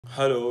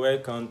Hello,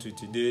 welcome to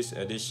today's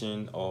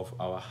edition of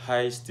our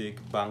high stake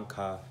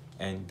banker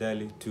and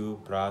daily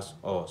 2 plus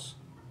us.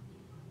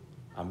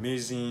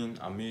 Amazing.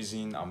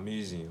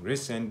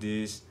 Recent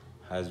days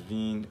has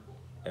been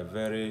a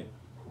very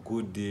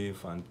good day,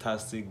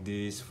 fantastic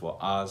days for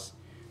us.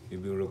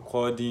 We'll be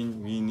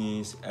recording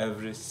winnings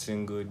every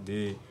single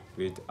day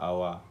with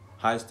our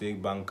high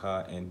stake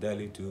banker and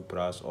daily 2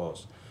 plus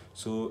us.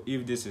 So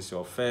if this is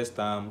your first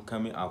time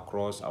coming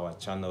across our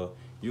channel,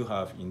 you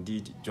have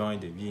indeed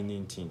joined the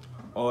winning team.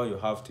 All you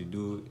have to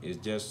do is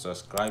just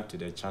subscribe to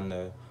the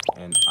channel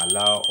and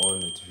allow all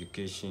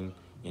notification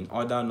in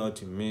order not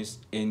to miss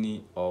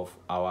any of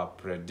our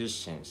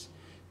predictions.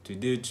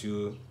 Today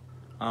too,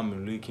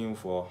 I'm looking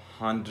for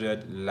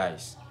 100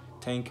 likes.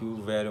 Thank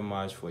you very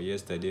much for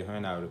yesterday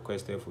when I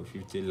requested for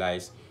 50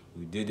 likes.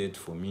 You did it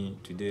for me.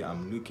 Today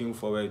I'm looking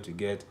forward to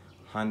get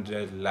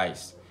 100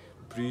 likes.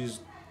 Please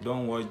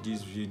don't watch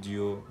this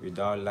video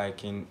without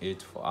liking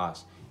it for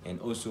us, and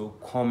also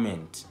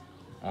comment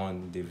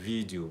on the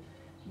video.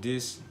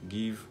 This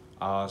gives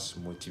us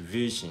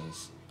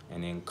motivations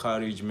and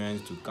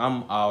encouragement to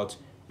come out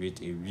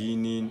with a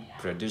winning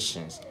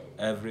predictions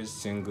every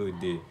single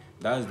day.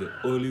 That's the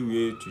only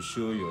way to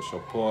show your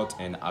support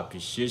and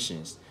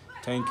appreciations.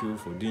 Thank you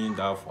for doing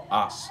that for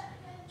us.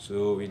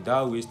 So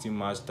without wasting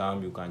much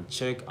time, you can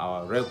check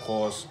our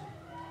records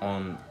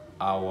on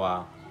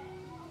our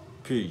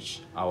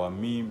page, our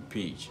main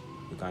page.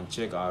 You can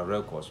check our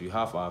records. We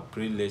have our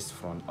playlist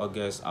from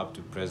August up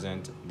to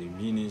present. The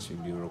winnings will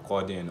be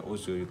recording, and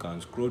also you can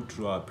scroll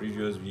through our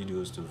previous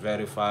videos to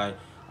verify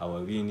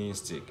our winning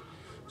streak.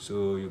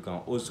 So you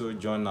can also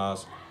join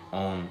us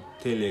on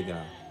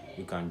Telegram.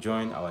 You can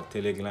join our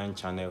Telegram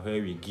channel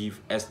where we give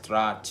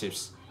extra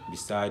tips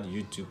beside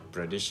YouTube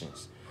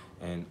predictions,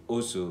 and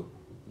also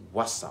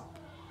WhatsApp.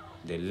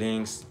 The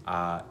links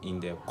are in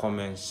the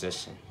comment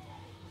section.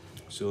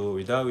 So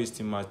without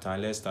wasting much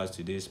time, let's start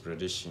today's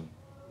prediction.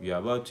 We are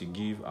about to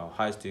give our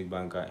high stake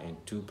banker and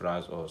 2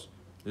 prize odds.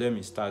 Let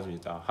me start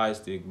with our high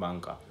stake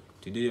banker.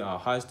 Today our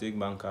high stake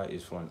banker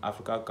is from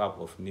Africa Cup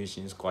of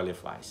Nations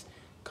qualifiers,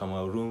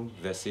 Cameroon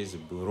versus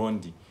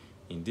Burundi.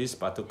 In this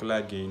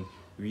particular game,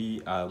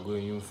 we are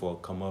going for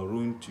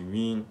Cameroon to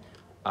win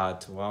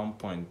at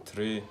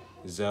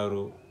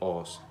 1.30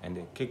 odds, and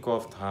the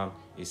kickoff time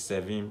is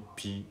 7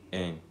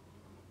 p.m.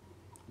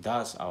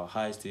 That's our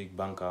high stake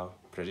banker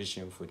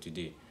prediction for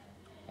today.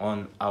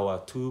 On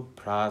our 2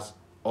 plus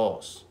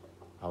odds,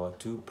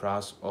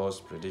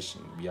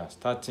 prediction, we are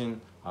starting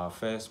our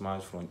first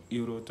match from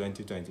Euro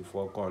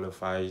 2024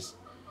 qualifiers,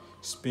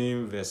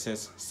 Spain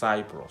versus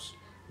Cyprus.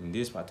 In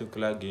this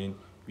particular game,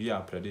 we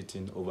are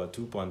predicting over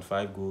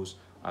 2.5 goals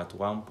at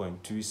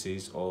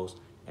 1.26 odds,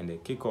 and the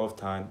kickoff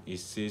time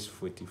is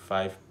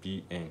 6:45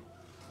 p.m.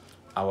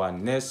 Our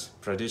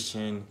next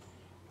prediction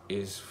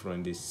is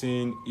from the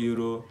same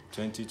Euro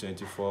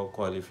 2024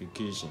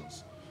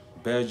 qualifications,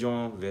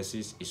 Belgium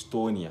versus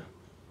Estonia.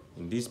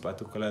 In this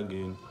particular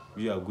game,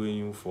 we are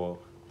going for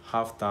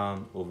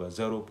halftime over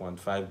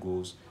 0.5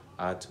 goals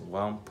at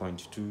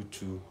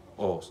 1.22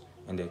 odds,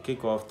 and the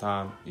kickoff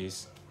time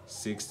is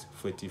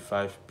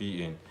 6:45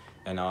 p.m.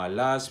 And our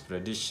last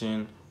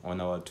prediction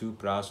on our 2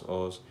 plus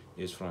odds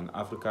is from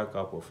Africa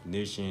Cup of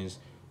Nations,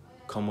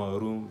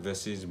 Cameroon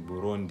versus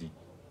Burundi.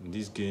 In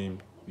this game,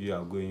 we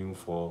are going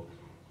for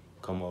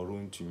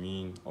Cameroon to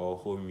win or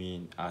home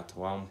win at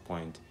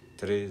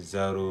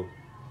 1.30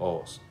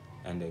 odds,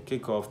 and the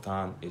kickoff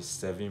time is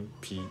 7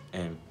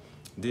 p.m.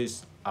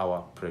 These are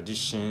our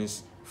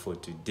predictions for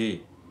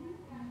today.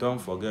 Don't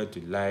forget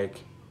to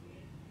like,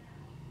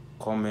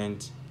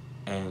 comment,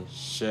 and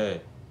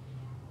share.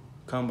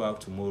 Come back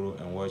tomorrow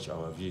and watch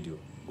our video.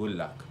 Good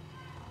luck.